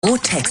Or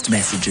text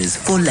messages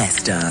for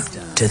Leicester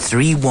to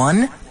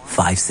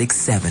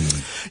 31567.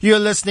 You're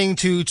listening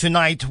to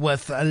Tonight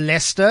with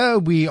Leicester.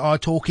 We are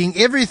talking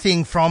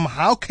everything from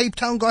how Cape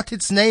Town got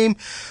its name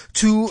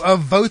to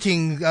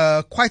voting.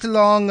 Quite a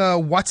long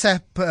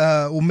WhatsApp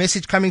or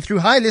message coming through.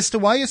 Hi, Leicester.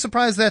 Why are you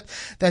surprised that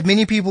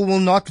many people will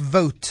not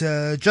vote?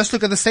 Just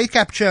look at the State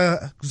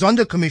Capture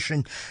Zondo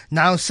Commission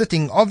now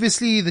sitting.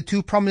 Obviously, the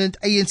two prominent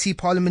ANC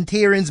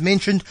parliamentarians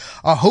mentioned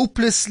are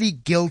hopelessly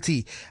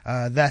guilty.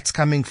 That's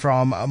coming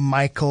from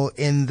Michael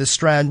in the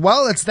Strand.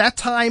 Well, it's that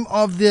time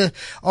of the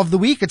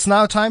week. It's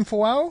now time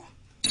for our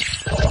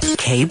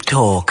Cape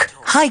Talk.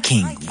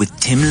 Hiking with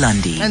Tim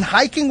Lundy. And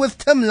hiking with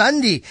Tim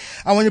Lundy.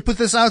 I want to put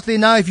this out there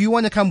now. If you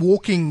want to come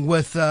walking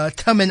with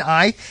Tim and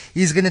I,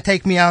 he's going to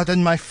take me out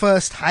on my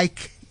first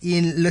hike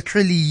in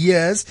literally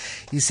years.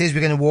 He says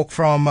we're going to walk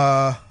from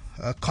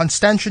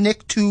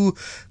Constantianek to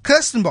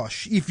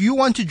Kirstenbosch. If you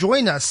want to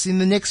join us in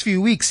the next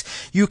few weeks,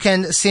 you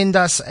can send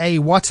us a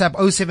WhatsApp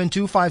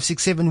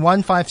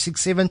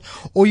 072-567-1567,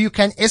 or you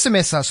can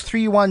SMS us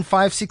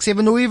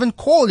 31567, or even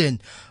call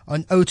in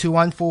on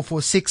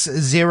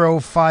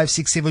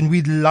 021-446-0567.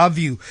 We'd love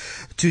you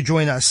to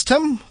join us.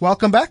 Tim,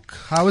 welcome back.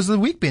 How has the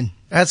week been?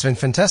 It's been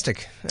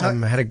fantastic. I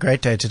had a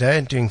great day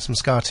today doing some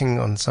scouting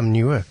on some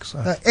new work.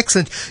 So.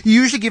 Excellent. You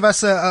usually give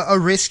us a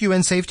rescue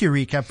and safety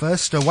recap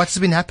first. What's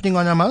been happening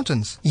on our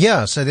mountains?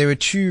 Yeah, so there were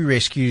 2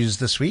 rescues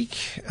this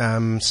week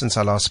since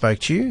I last spoke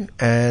to you.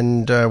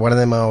 And one of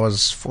them I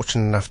was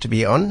fortunate enough to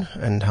be on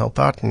and help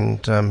out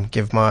and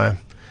give my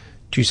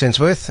 2 cents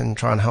worth and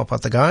try and help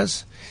out the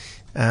guys.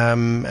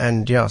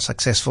 And yeah,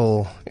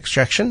 successful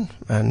extraction,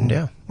 and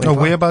yeah.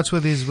 Whereabouts were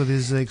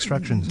these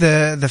extractions?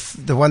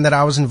 The one that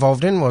I was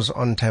involved in was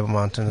on Table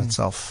Mountain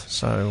itself.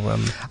 So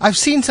I've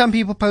seen some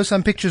people post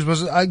some pictures.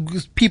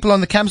 People on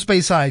the Camps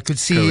Bay side could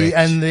see, correct.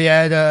 And they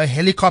had a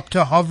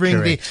helicopter hovering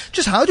Correct. there.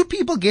 Just how do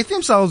people get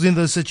themselves in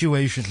those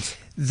situations?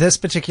 This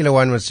particular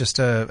one was just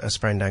a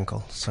sprained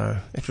ankle, so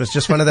it was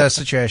just one of those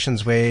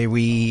situations where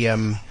we.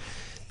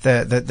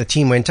 The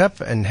team went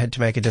up and had to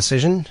make a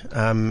decision,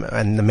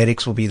 and the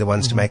medics will be the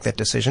ones to make that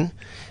decision.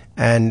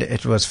 And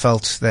it was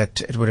felt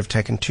that it would have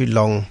taken too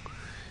long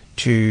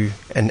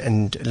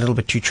and a little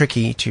bit too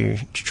tricky to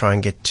try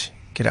and get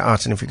it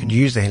out. And if we could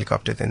use the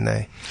helicopter, then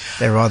they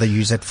rather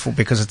use it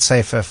because it's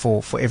safer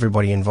for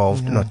everybody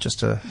involved, not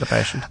just the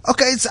patient.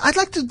 Okay, I'd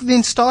like to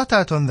then start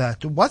out on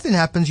that. What then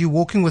happens? You're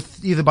walking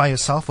with either by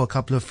yourself or a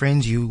couple of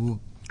friends. You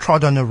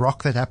trod on a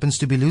rock that happens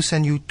to be loose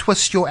and you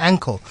twist your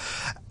ankle.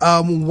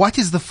 What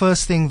is the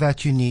first thing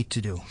that you need to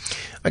do?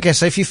 Okay,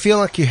 so if you feel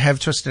like you have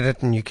twisted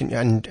it, and you can,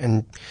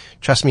 and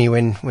trust me,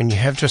 when you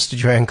have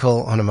twisted your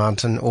ankle on a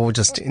mountain or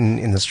just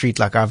in the street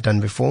like I've done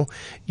before,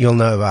 you'll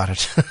know about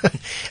it.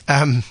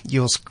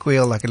 You'll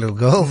squeal like a little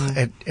girl.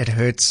 It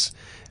hurts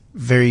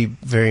very,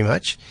 very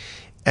much.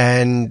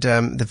 And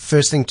the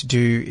first thing to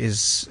do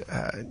is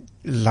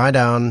lie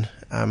down,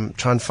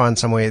 try and find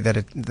somewhere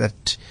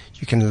that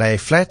you can lay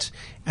flat,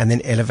 and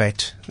then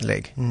elevate the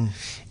leg.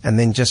 And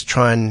then just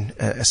try and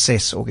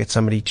assess or get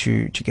somebody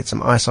to get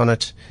some ice on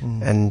it.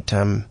 And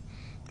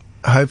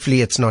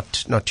hopefully it's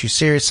not too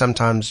serious.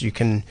 Sometimes you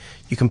can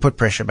put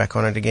pressure back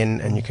on it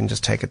again, and you can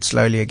just take it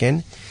slowly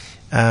again.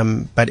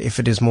 But if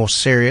it is more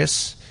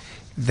serious,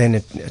 then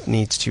it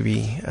needs to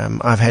be.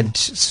 I've had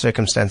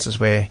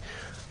circumstances where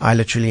I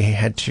literally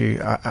had to.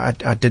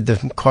 I did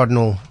the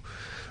cardinal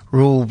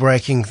rule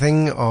breaking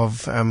thing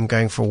of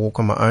going for a walk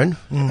on my own.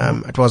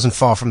 It wasn't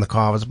far from the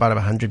car. I was about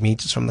 100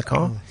 meters from the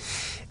car,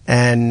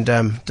 and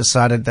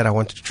decided that I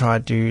wanted to try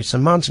to do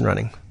some mountain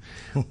running,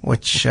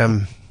 which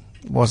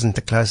wasn't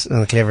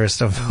the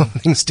cleverest of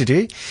things to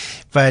do.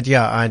 But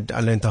yeah, I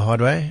learned the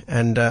hard way,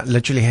 and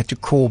literally had to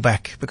crawl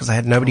back because I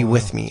had nobody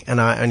with me, and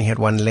I only had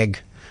one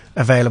leg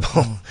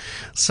available.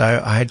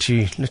 So I had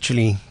to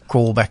literally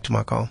crawl back to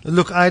my car.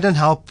 Look, I don't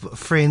help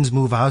friends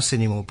move house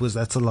anymore because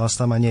that's the last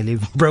time I nearly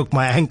broke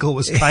my ankle,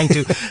 was trying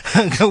to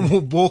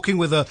walking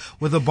with a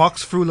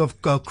box full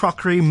of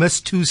crockery,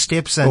 missed 2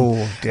 steps,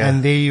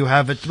 and there you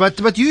have it.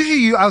 But usually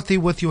you're out there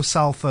with your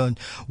cell phone.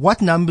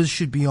 What numbers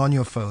should be on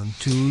your phone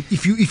to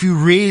if you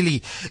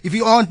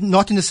are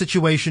not in a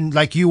situation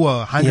like you were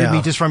 100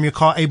 meters from your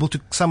car, able to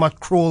somewhat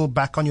crawl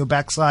back on your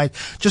backside?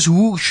 Just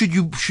who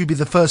should be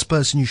the first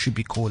person you should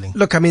be calling?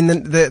 Look, I mean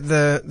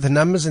the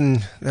numbers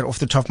in that off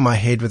the top of my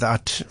head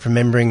without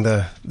remembering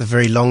the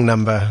very long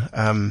number,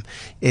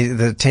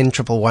 the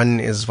 10111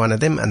 is one of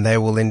them, and they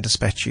will then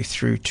dispatch you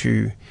through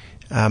to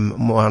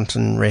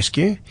mountain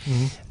rescue.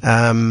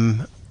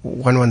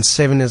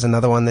 117 is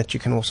another one that you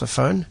can also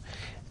phone.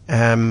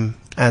 And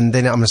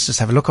then I must just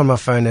have a look on my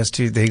phone as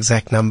to the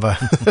exact number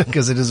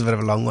because it is a bit of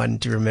a long one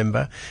to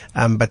remember.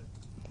 But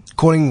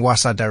calling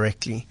WASA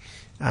directly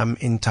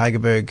in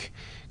Tygerberg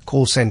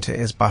call center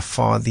is by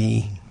far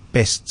the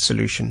best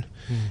solution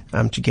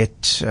to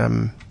get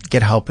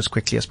get help as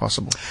quickly as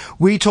possible.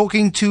 We're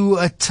talking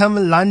to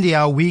Tim Lundy,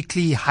 our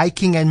weekly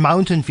hiking and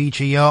mountain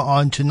feature here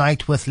on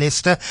Tonight with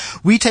Lester.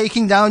 We're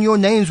taking down your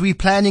names. We're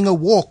planning a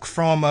walk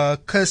from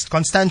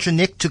Constantia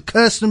Neck to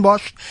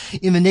Kirstenbosch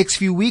in the next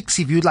few weeks.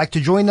 If you'd like to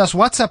join us,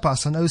 WhatsApp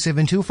us on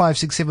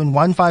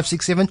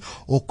 072-567-1567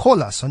 or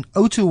call us on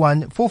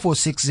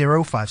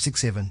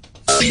 021-446-0567.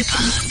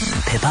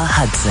 Pippa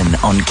Hudson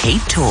on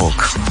Cape Talk.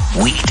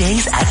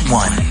 Weekdays at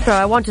 1. So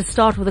I want to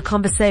start with a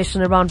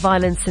conversation around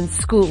violence in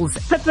schools.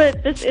 Pippa,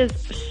 this is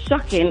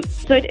shocking.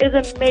 So it is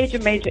a major,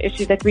 major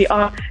issue that we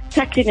are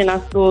tackling in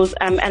our schools.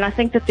 And I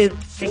think that there's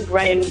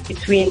ingrained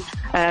between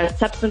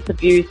substance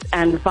abuse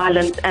and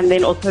violence and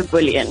then also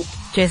bullying.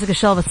 Jessica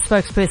Shelver,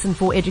 spokesperson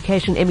for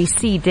Education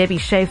MEC, Debbie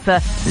Schaefer.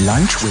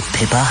 Lunch with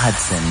Pippa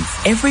Hudson.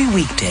 Every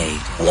weekday,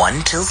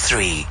 1 till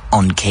 3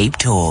 on Cape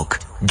Talk.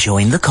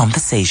 Join the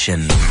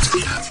conversation.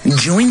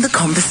 Join the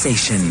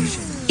conversation.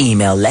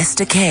 Email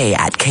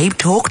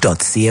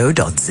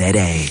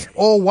lesterk@capetalk.co.za.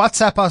 Or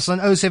WhatsApp us on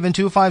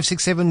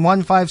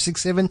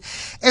 072-567-1567.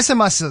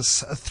 SMS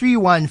us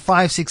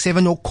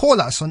 31567 or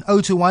call us on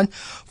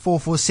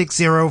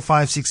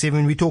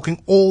 021-446-0567. We're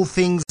talking all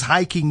things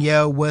hiking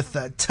here with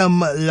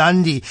Tim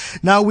Lundy.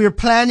 Now we're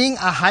planning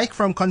a hike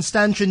from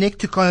Constantia Neck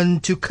to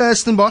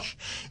Kirstenbosch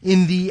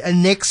in the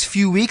next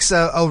few weeks.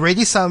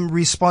 Already some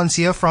response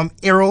here from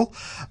Errol,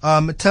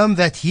 Tim,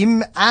 that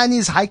him and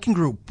his hiking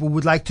group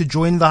would like to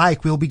join the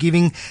hike. We'll be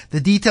giving the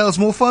details,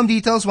 more firm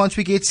details, once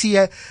we get to see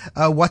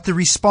what the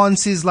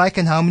response is like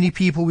and how many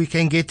people we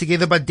can get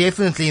together. But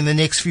definitely in the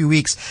next few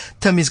weeks,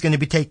 Tim is going to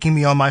be taking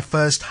me on my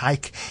first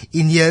hike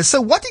in years.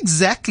 So where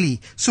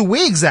exactly,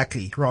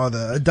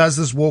 does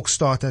this walk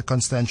start at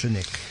Constantia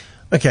Neck?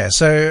 Okay,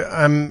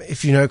 so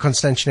if you know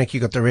Constantia Neck,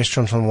 you've got the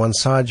restaurant on one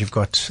side, you've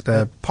got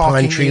the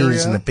pine trees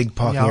area, and the big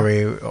parking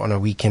area. On a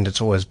weekend,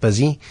 it's always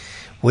busy.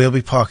 We'll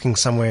be parking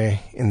somewhere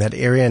in that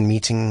area and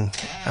meeting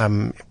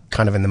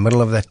kind of in the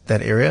middle of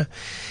that area.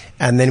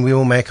 And then we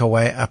will make our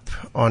way up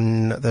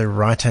on the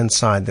right-hand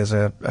side. There's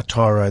a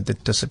tar road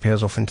that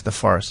disappears off into the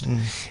forest.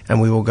 And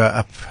we will go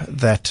up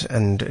that,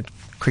 and it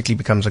quickly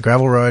becomes a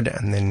gravel road,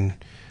 and then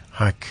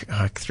hike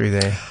through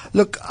there.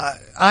 Look,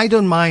 I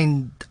don't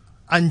mind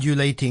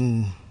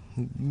undulating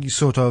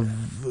sort of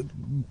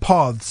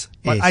paths,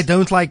 but Yes. I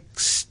don't like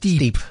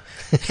steep.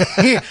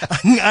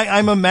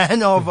 I'm a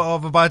man of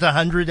about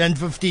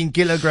 115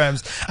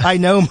 kilograms. I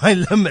know my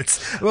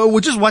limits. Well,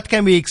 which is what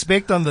can we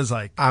expect on this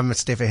hike? I'm a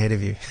step ahead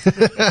of you.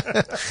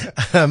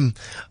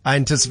 I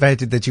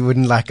anticipated that you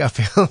wouldn't like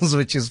uphills,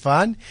 which is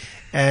fine.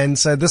 And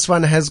so this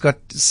one has got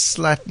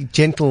slightly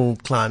gentle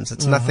climbs.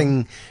 It's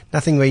nothing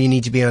where you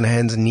need to be on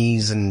hands and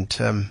knees. And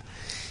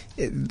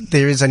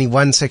there is only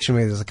one section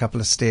where there's a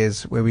couple of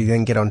stairs where we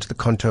then get onto the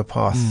contour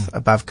path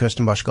above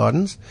Kirstenbosch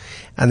Gardens.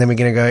 And then we're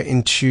going to go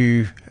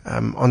into,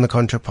 on the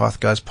contour path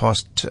goes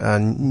past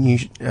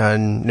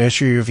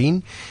Nursery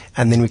Ravine.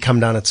 And then we come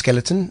down at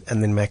Skeleton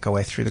and then make our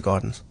way through the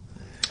gardens.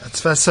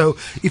 That's fair. So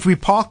if we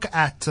park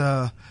at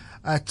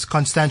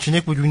Constantia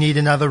Neck, would we need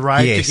another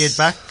ride to get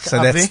back? So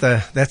up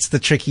that's the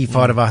tricky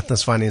part about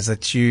this one, is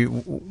that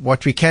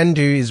what we can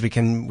do is we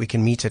can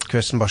meet at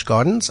Kirstenbosch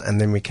Gardens,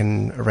 and then we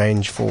can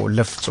arrange for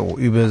lifts or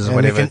Ubers or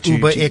whatever. We can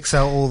Uber XL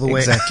all the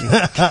way exactly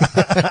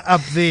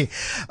up there.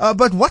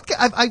 But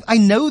I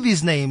know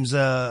these names.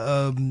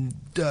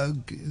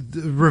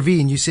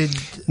 Ravine, you said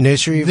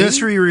Nursery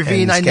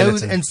Ravine. and I know,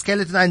 Skeleton. and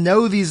Skeleton. I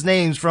know these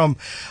names from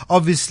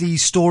obviously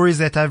stories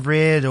that I've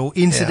read or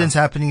incidents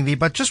happening there.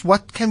 But just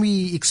what can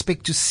we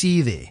expect to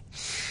see there?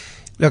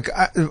 Look,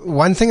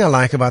 one thing I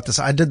like about this,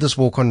 I did this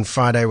walk on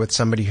Friday with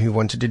somebody who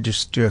wanted to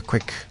just do a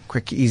quick,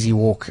 easy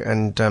walk,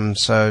 and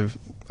so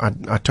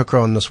I took her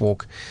on this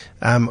walk.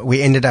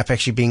 We ended up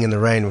actually being in the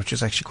rain, which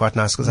is actually quite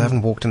nice because I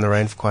haven't walked in the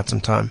rain for quite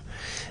some time.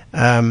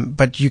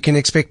 But you can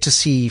expect to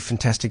see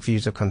fantastic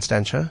views of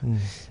Constantia,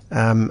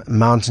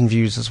 mountain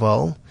views as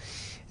well.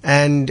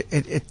 And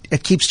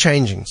it keeps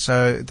changing.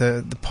 So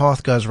the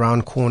path goes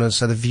round corners,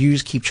 so the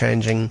views keep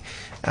changing.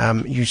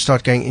 You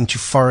start going into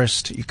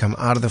forest, you come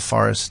out of the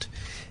forest,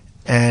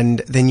 and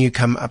then you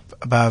come up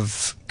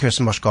above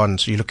Kirstenbosch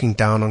Gardens. So you're looking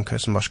down on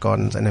Kirstenbosch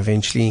Gardens and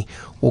eventually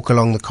walk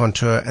along the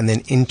contour and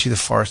then into the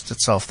forest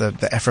itself, the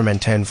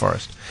Afromontane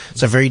forest.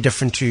 So very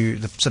different to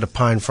the sort of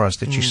pine forest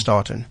that you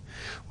start in,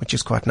 which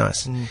is quite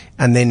nice.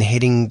 And then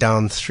heading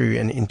down through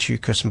and into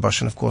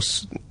Kirstenbosch, and of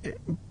course,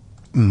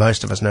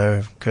 most of us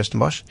know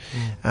Kirstenbosch,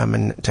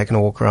 and taking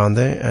a walk around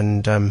there.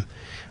 And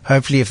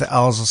hopefully if the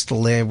owls are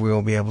still there,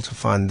 we'll be able to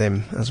find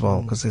them as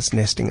well, because there's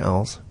nesting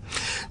owls.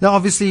 Now,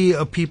 obviously,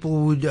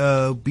 people would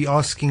be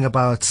asking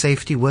about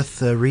safety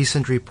with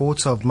recent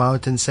reports of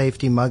mountain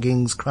safety,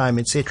 muggings, crime,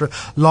 etc.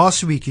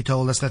 Last week, you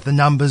told us that the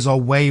numbers are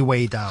way,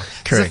 way down.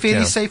 Correct, is it a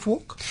fairly safe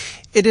walk?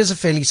 It is a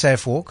fairly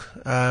safe walk,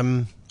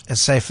 as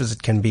safe as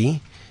it can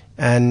be.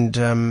 And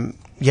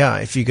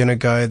if you're going to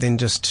go, then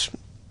just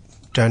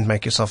don't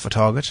make yourself a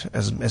target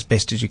as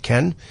best as you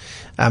can.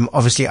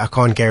 Obviously, I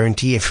can't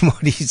guarantee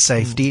everybody's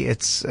safety.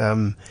 It's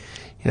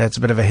it's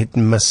a bit of a hit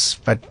and miss.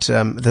 But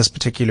this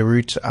particular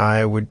route,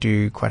 I would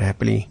do quite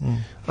happily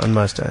on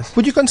most days.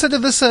 Would you consider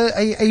this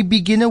a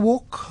beginner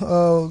walk?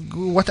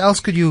 What else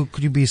could you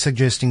be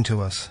suggesting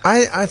to us?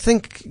 I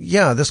think,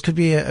 this could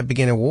be a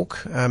beginner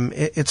walk.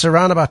 It's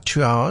around about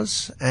 2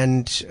 hours,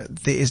 and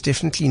there is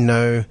definitely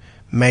no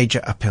major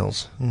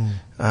uphills.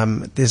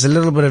 There's a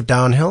little bit of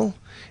downhill,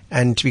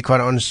 and to be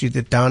quite honest with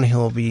you, the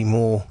downhill will be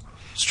more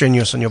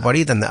strenuous on your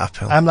body than the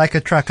uphill. I'm like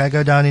a truck. I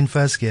go down in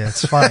first gear.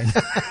 It's fine.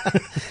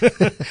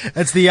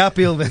 It's the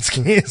uphill that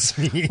scares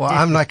me. Well,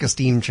 I'm like a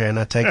steam train.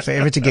 I take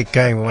forever to get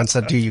going, but once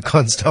I do, you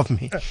can't stop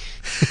me.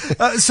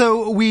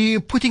 So we're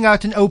putting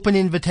out an open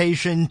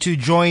invitation to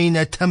join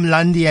Tim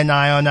Lundy and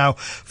I on our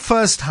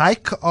first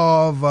hike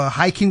of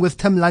hiking with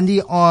Tim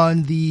Lundy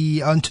on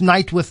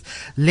Tonight with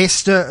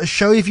Lester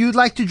show. If you'd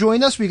like to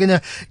join us, we're going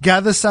to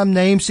gather some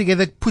names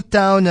together, put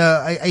down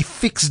a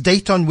fixed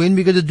date on when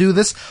we're going to do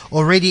this.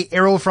 Already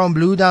Errol from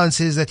Blue Down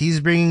says that he's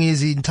bringing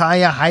his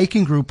entire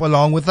hiking group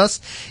along with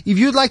us. If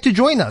you'd like to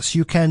join us,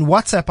 you can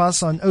WhatsApp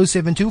us on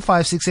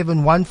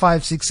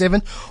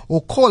 072-567-1567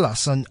 or call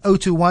us on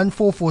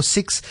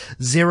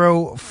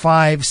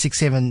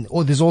 021-446-0567.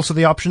 Or there's also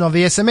the option of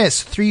the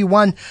SMS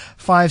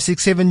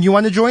 31567. You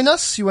want to join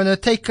us? You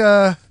want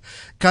to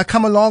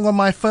come along on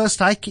my first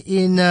hike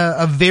in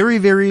a very,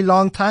 very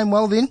long time?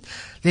 Well then,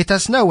 let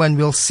us know and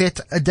we'll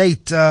set a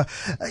date.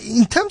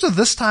 In terms of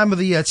this time of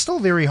the year, it's still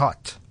very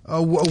hot.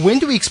 When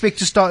do we expect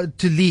to start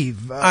to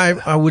leave?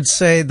 I would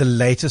say the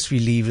latest we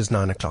leave is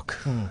 9 o'clock.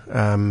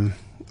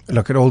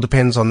 Look, it all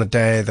depends on the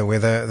day. The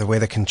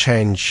weather can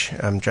change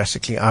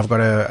drastically. I've got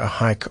a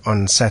hike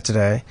on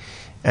Saturday,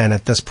 and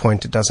at this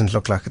point, it doesn't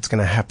look like it's going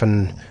to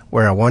happen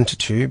where I want it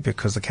to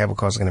because the cable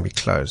cars are going to be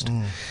closed.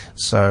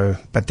 So,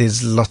 but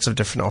there's lots of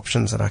different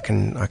options that I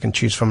can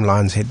choose from.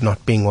 Lions Head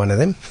not being one of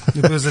them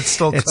because it's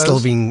still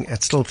closed.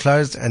 It's still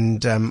closed.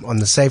 And on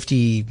the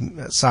safety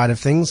side of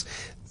things,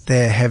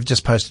 they have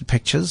just posted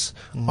pictures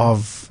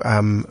of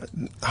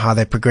how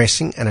they're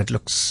progressing, and it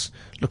looks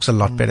a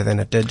lot better than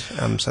it did.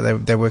 So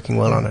they're working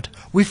well on it.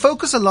 We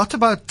focus a lot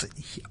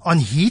on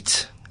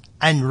heat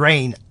and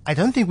rain. I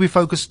don't think we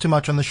focus too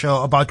much on the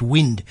show about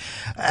wind.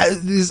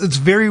 It's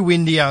very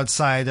windy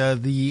outside.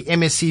 The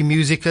MSC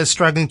Music is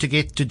struggling to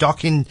get to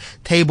dock in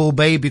Table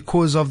Bay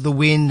because of the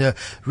wind.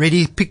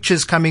 Already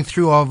pictures coming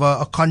through of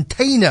a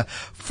container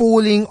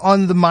falling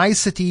on the My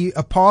City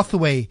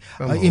pathway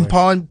in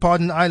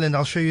Pardon Island.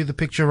 I'll show you the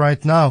picture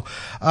right now.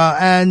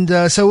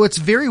 So it's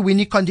very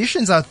windy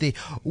conditions out there.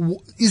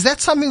 Is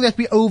that something that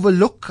we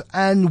overlook,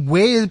 and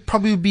where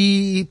probably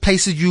be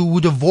places you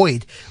would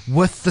avoid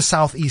with the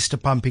southeaster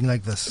pumping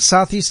like this?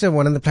 Southeaster,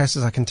 one of the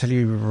places I can tell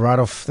you right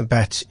off the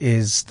bat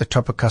is the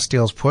top of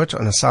Casteelspoort.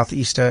 On a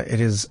southeaster, it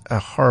is a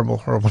horrible,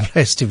 horrible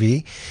place to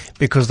be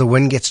because the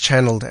wind gets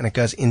channeled and it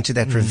goes into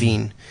that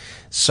ravine.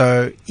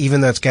 So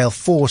even though it's gale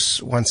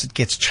force, once it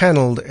gets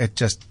channeled, it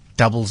just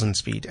doubles in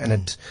speed.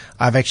 And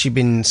I've actually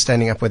been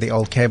standing up where the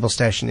old cable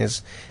station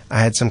is. I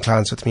had some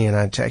clients with me, and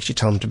I had to actually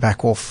tell them to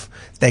back off.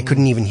 They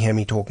couldn't even hear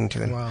me talking to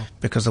them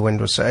because the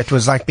wind was so. It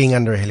was like being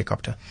under a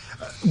helicopter.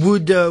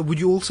 Would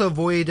you also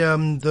avoid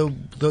the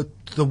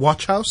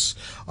watch house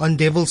on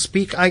Devil's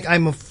Peak?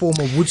 I'm a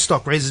former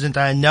Woodstock resident.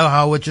 I know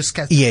how it just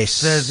the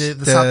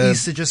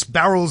southeaster just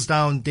barrels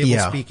down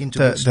Devil's Peak into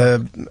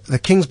Woodstock. The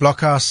King's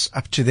Blockhouse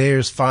up to there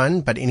is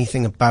fine, but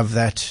anything above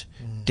that,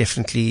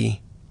 definitely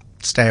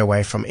stay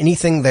away from.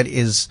 Anything that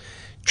is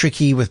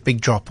tricky with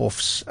big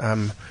drop-offs.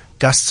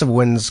 Gusts of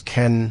winds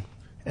can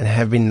and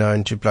have been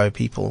known to blow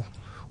people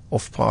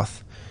off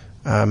path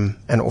and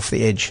off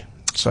the edge.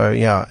 So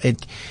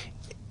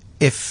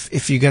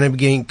if you're going to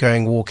be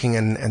going walking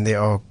and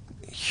there are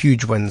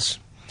huge winds,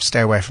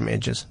 stay away from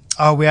edges.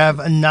 We have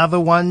another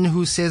one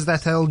who says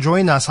that they'll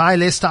join us. Hi,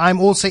 Lester.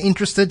 I'm also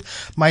interested.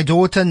 My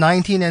daughter,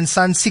 19, and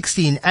son,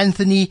 16.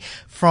 Anthony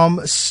from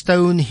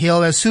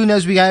Stonehill. As soon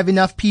as we have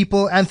enough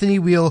people, Anthony,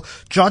 we'll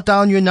jot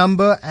down your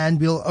number and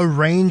we'll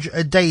arrange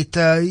a date.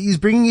 He's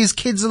bringing his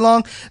kids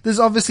along. There's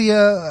obviously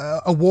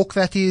a walk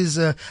that he's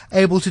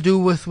able to do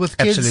with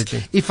kids.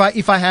 Absolutely.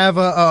 If I have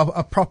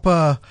a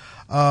proper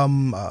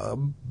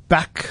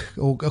back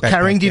or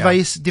carrying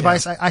device,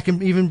 I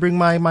can even bring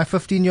my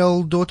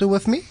 15-year-old daughter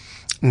with me.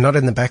 Not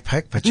in the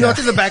backpack, but not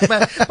in the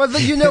backpack, but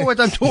you know what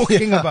I'm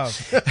talking about.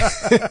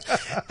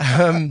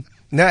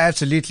 No,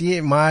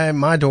 absolutely.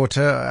 My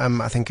daughter,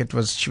 I think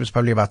she was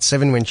probably about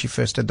 7 when she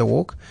first did the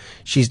walk.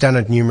 She's done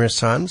it numerous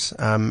times,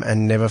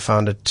 and never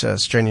found it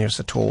strenuous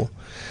at all.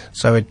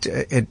 So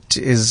it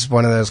is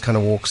one of those kind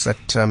of walks that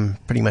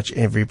pretty much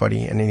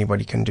everybody and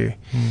anybody can do.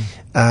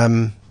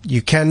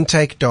 You can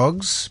take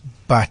dogs,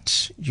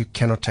 but you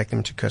cannot take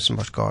them to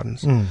Kirstenbosch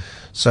Gardens.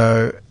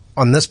 So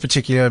on this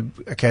particular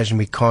occasion,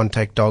 we can't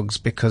take dogs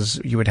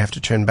because you would have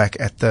to turn back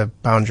at the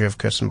boundary of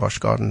Kirstenbosch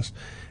Gardens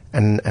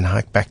and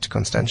hike back to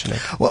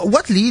Constantinek. Well,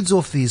 what leads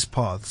off these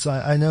paths?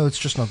 I know it's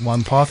just not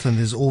one path, and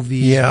there's all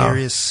these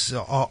various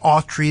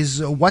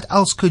arteries. What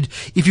else could,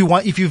 if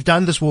you've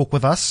done this walk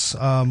with us,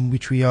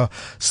 which we are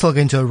still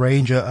going to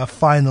arrange a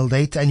final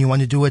date, and you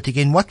want to do it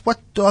again, what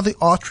are the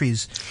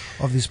arteries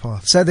of this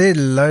path? So there are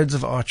loads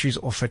of arteries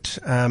off it.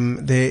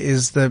 There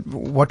is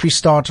what we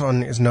start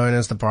on is known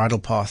as the bridle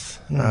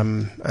path,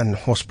 and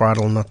horse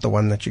bridle, not the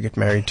one that you get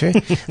married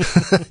to.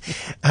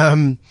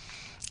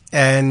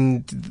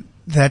 And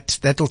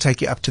that'll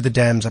take you up to the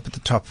dams up at the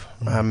top,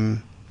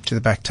 to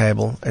the back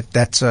table.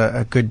 That's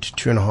a good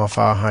 2.5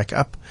 hour hike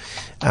up.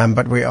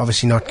 But we're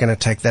obviously not going to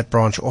take that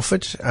branch off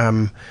it.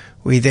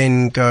 We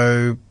then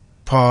go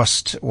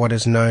past what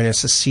is known as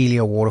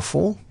Cecilia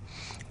Waterfall,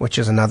 which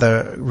is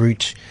another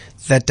route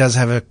that does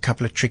have a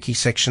couple of tricky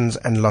sections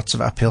and lots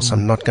of uphill. So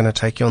I'm not going to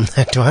take you on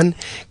that one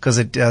because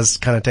it does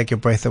kind of take your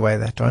breath away,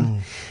 that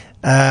one.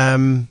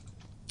 And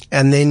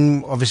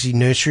then obviously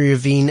Nursery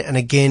Ravine, and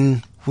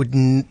again, I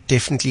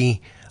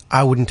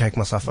wouldn't take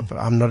myself up.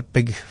 I'm not a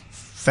big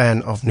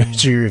fan of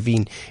Nursery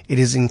Ravine. It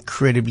is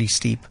incredibly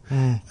steep.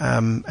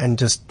 And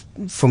just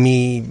for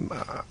me,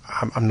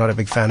 I'm not a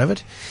big fan of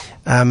it.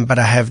 But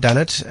I have done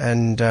it,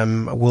 and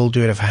I will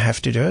do it if I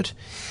have to do it.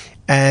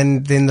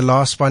 And then the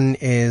last one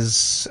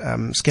is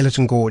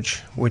Skeleton Gorge,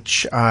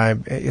 which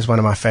is one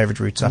of my favorite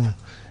routes up.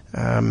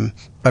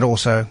 But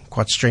also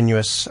quite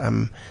strenuous.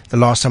 The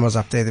last time I was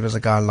up there was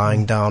a guy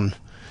lying down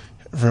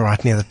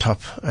right near the top,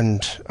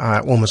 and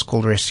I almost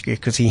called rescue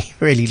because he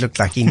really looked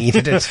like he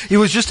needed it. He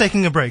was just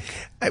taking a break.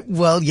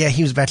 Well, yeah,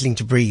 he was battling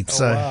to breathe.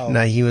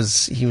 No, he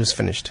was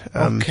finished.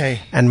 Okay.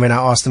 And when I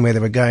asked them where they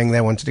were going,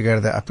 they wanted to go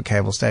to the upper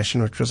cable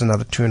station, which was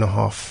another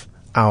 2.5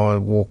 hour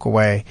walk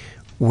away.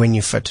 When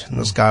you fit.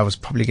 This guy was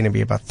probably going to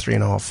be about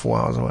 3.5, 4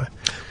 hours away.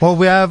 Well,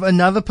 we have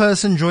another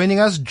person joining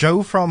us,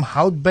 Joe from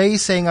Hout Bay,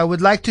 saying, I would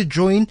like to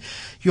join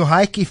your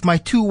hike if my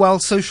 2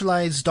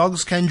 well-socialized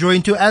dogs can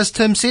join too. As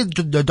Tim said,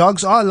 the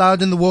dogs are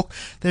allowed in the walk.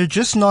 They're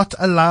just not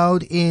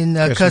allowed in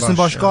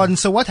Kirstenbosch Garden.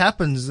 So what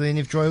happens then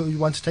if Joe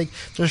wants to take,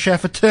 does she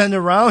have to turn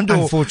around?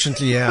 Or?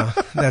 Unfortunately, yeah.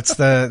 That's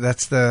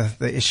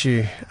the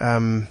issue.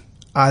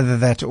 Either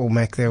that or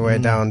make their way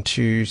down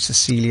to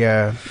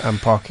Cecilia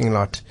parking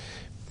lot.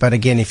 But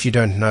again, if you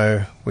don't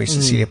know where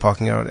Cecilia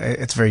parking lot,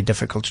 it's very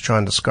difficult to try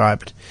and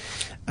describe it.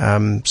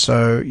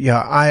 So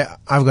yeah,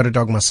 I've got a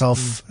dog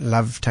myself.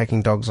 Love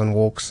taking dogs on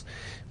walks.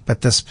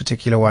 But this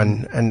particular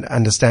one, and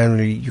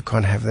understandably, you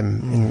can't have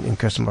them in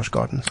Kirstenbosch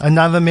Gardens.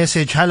 Another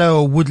message.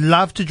 Hello, would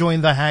love to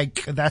join the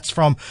hike. That's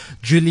from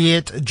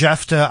Juliet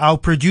Jafter. Our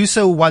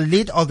producer,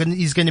 Walid,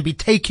 is going to be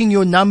taking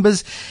your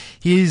numbers.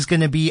 He's going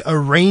to be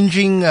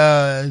arranging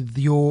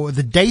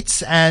the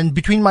dates, and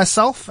between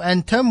myself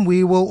and Tim,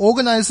 we will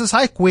organize this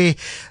hike where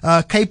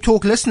Cape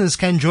Talk listeners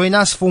can join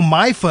us for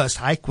my first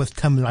hike with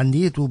Tim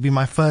Lundy. It will be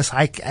my first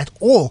hike at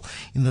all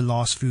in the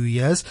last few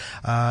years.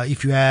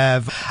 If you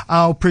have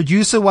our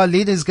producer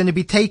Walid is going to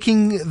be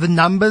taking the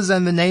numbers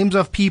and the names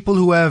of people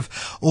who have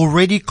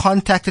already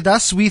contacted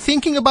us. We're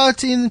thinking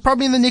about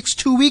probably in the next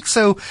 2 weeks.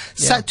 So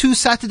 2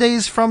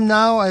 Saturdays from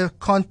now, I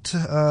can't,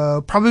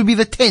 probably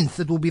the 10th.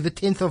 It will be the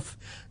 10th of,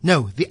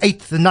 no, the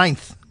 8th, the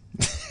 9th.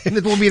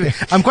 It will be,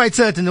 I'm quite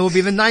certain it will be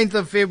the 9th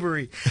of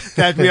February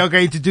that we are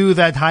going to do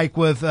that hike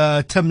with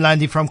Tim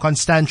Lundy from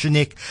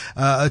Constantinek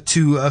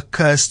to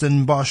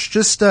Kirstenbosch.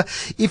 Just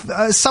if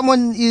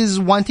someone is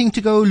wanting to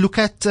go look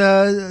at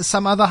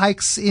some other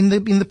hikes in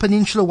the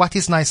peninsula, what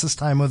is nicest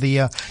time of the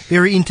year?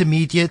 Very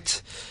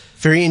intermediate.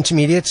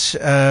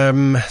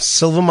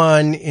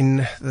 Silvermine in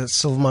the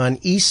Silvermine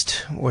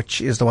East,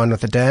 which is the one with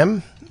the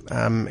dam,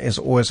 is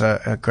always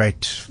a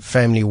great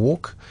family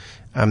walk.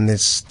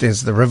 There's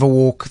the river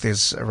walk,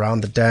 there's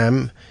around the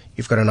dam.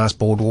 You've got a nice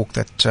boardwalk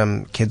that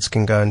kids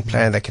can go and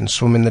play. They can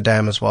swim in the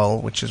dam as well,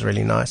 which is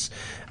really nice.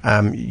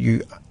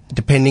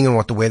 Depending on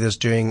what the weather's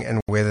doing and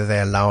whether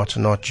they allow it or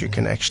not, you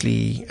can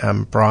actually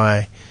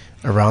braai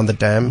around the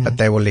dam, but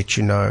they will let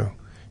you know,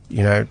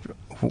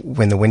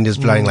 when the wind is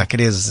blowing like it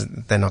is,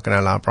 they're not going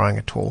to allow braaiing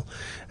at all.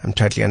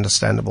 Totally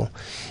understandable.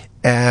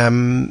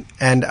 And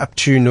up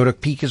to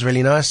Noordhoek Peak is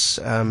really nice.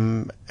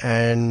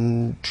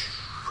 And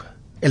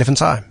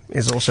Elephant's Eye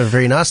is also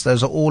very nice.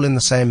 Those are all in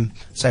the same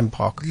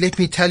park. Let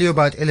me tell you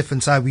about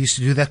Elephant's Eye. We used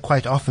to do that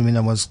quite often when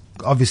I was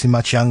obviously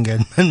much younger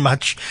and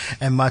much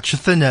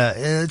thinner.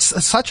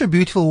 It's such a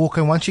beautiful walk,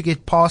 and once you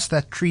get past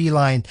that tree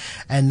line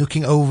and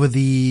looking over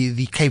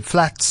the Cape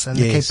Flats and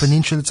the Cape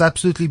Peninsula, it's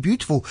absolutely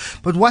beautiful.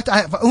 But what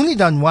I've only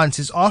done once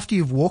is after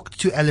you've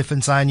walked to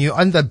Elephant's Eye and you're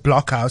on the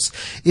blockhouse,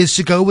 is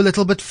to go a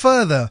little bit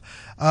further,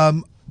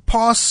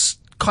 past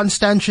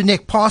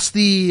Constantinek, past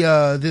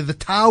the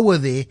tower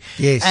there,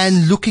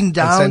 and looking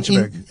down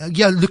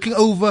looking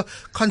over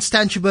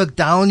Constantiaberg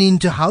down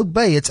into Hout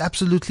Bay. It's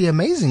absolutely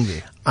amazing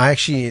there. I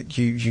actually,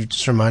 you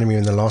just reminded me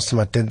when the last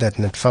time I did that,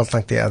 and it felt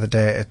like the other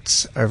day.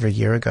 It's over a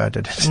year ago I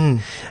did it,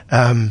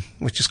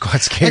 which is quite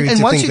scary to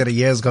think that a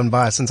year's gone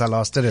by since I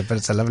last did it. But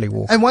it's a lovely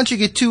walk. And once you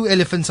get to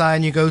Elephant's Eye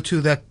and you go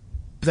to that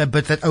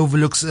bit that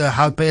overlooks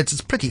Hout Bay,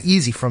 it's pretty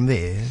easy from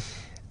there.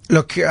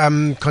 Look,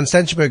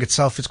 Constantiaberg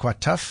itself is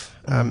quite tough.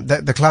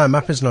 The climb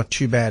up is not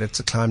too bad. It's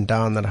a climb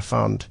down that I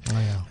found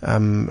a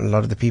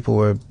lot of the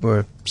people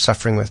were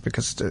suffering with,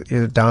 because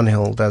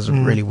downhill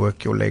doesn't really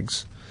work your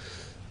legs.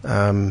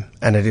 And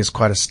it is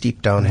quite a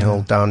steep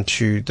downhill down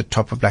to the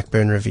top of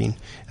Blackburn Ravine,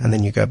 and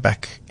then you go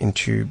back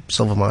into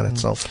Silvermine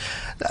itself.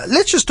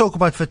 Let's just talk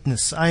about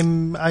fitness. I've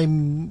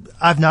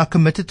now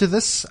committed to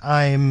this.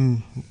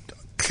 I'm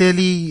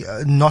clearly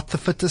not the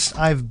fittest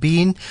I've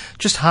been.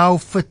 Just how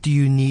fit do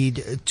you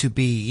need to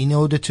be in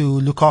order to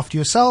look after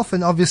yourself,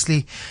 and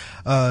obviously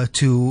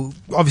to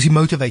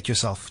motivate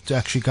yourself to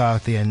actually go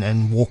out there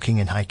and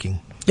walking and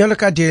hiking? Yeah,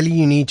 look, ideally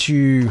you need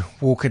to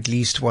walk at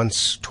least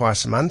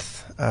twice a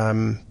month.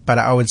 But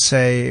I would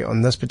say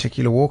on this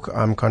particular walk,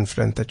 I'm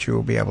confident that you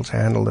will be able to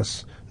handle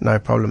this. No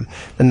problem.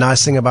 The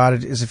nice thing about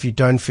it is if you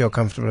don't feel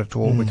comfortable at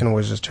all, we can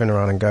always just turn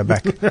around and go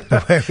back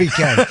the way we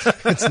can.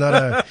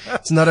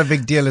 It's not a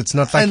big deal. It's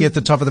not like you're at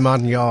the top of the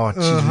mountain, you're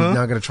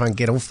now going to try and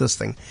get off this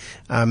thing.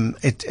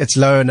 It's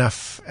low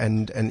enough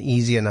and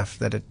easy enough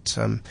that it's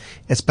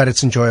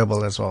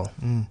enjoyable as well.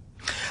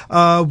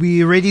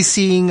 We're already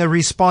seeing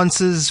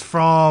responses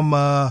from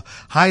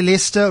Hi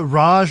Lester,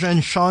 Raj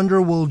and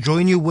Chandra will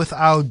join you with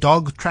our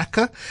dog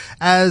tracker.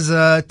 As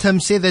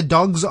Tim said, the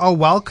dogs are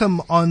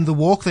welcome on the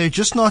walk. They're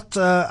just not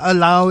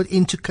allowed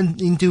into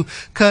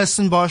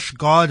Kirstenbosch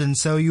Garden.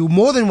 So you're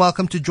more than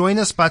welcome to join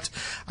us, but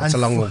it's a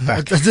long walk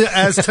back.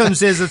 As Tim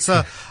says, it's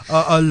a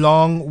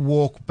long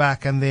walk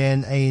back. And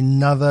then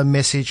another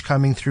message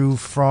coming through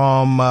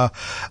from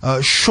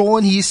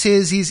Sean. He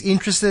says he's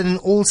interested, and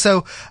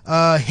also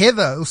Heather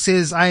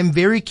says, I am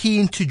very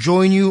keen to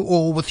join you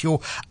all with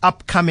your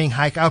upcoming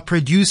hike. Our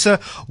producer,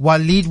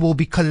 Waleed, will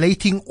be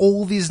collating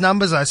all these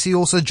numbers. I see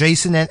also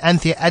Jason and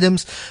Anthea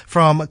Adams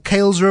from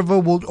Kales River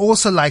would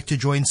also like to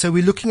join. So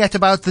we're looking at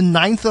about the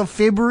 9th of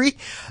February.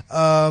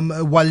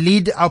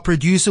 Waleed, our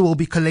producer, will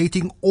be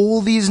collating all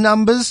these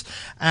numbers,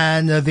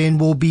 and then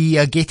we'll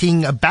be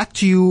getting back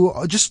to you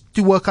just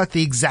to work out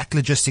the exact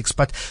logistics,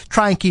 but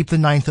try and keep the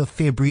 9th of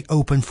February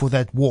open for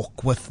that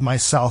walk with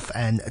myself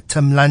and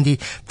Tim Lundy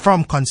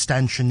from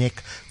Constantia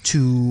Neck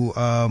to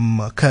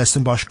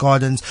Kirstenbosch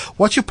Gardens.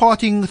 What's your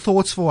parting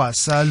thoughts for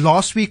us?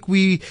 Last week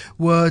we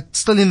were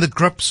still in the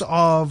grips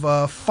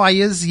of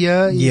fires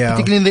here,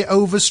 particularly in the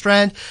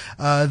Overstrand.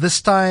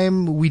 This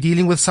time we're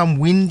dealing with some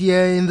wind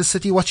here in the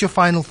city. What's your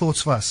final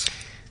thoughts for us?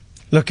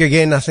 Look,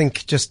 again, I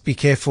think just be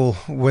careful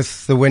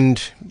with the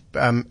wind.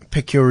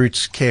 Pick your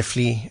routes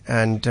carefully,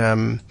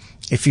 and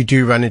if you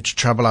do run into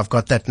trouble, I've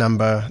got that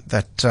number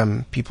that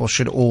people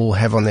should all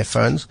have on their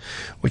phones,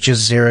 which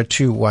is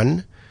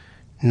 021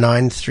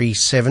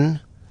 937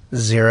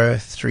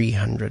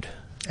 0300.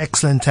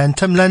 Excellent. And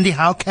Tim Lundy,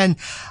 how can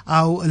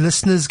our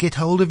listeners get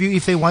hold of you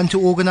if they want to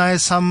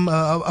organize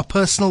a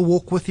personal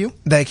walk with you?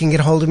 They can get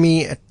hold of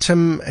me at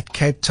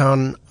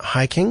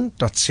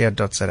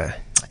tim@capetownhiking.co.za.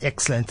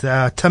 Excellent.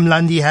 Tim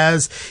Lundy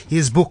has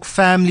his book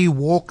Family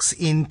Walks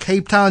in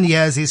Cape Town. He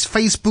has his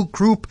Facebook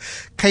group,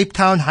 Cape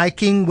Town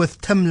Hiking with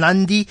Tim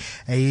Lundy.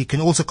 You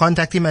can also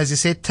contact him, as you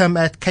said,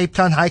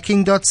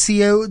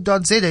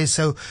 tim@capetownhiking.co.za.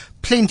 So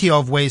plenty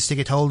of ways to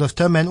get hold of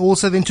Tim, and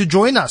also then to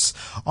join us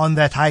on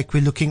that hike.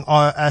 We're looking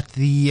at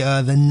the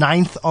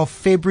 9th of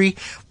February,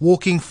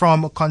 walking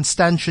from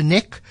Constantia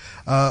Neck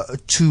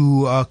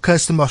to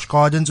Kirstenbosch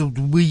Gardens. It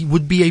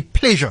would be a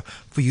pleasure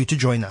for you to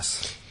join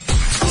us.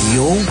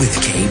 You're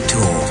with Cape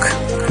Talk.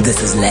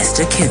 This is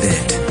Lester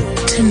Kibbert.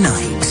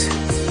 Tonight.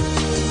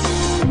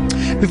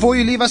 Before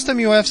you leave us, Tim,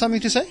 you have something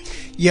to say?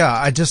 Yeah,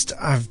 I've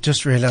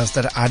just realized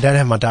that I don't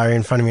have my diary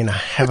in front of me, and I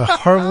have a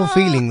horrible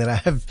feeling that I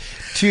have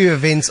 2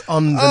 events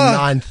on the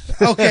 9th.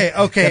 Okay.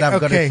 that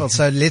I've got it for.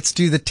 So let's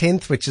do the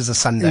 10th, which is a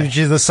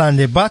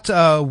Sunday. But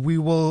we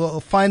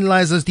will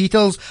finalize those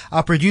details.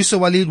 Our producer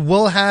Waleed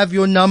will have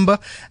your number,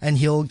 and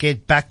he'll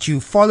get back to you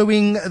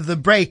following the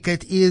break.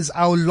 It is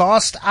our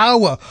last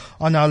hour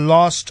on our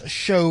last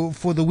show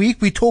for the week.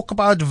 We talk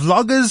about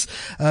vloggers,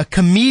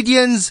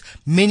 comedians,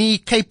 many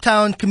Cape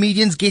Town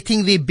comedians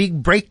getting their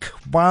big break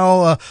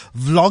while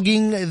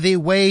vlogging their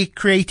way,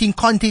 creating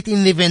content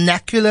in their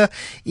vernacular,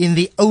 in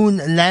their own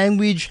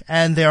language,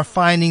 and they are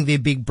finding their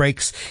big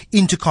breaks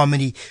into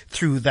comedy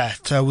through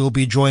that. We'll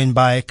be joined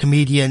by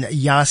comedian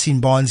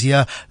Yasin Barnes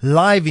here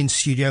live in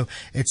studio.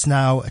 It's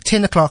now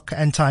 10 o'clock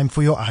and time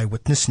for your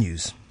Eyewitness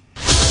News.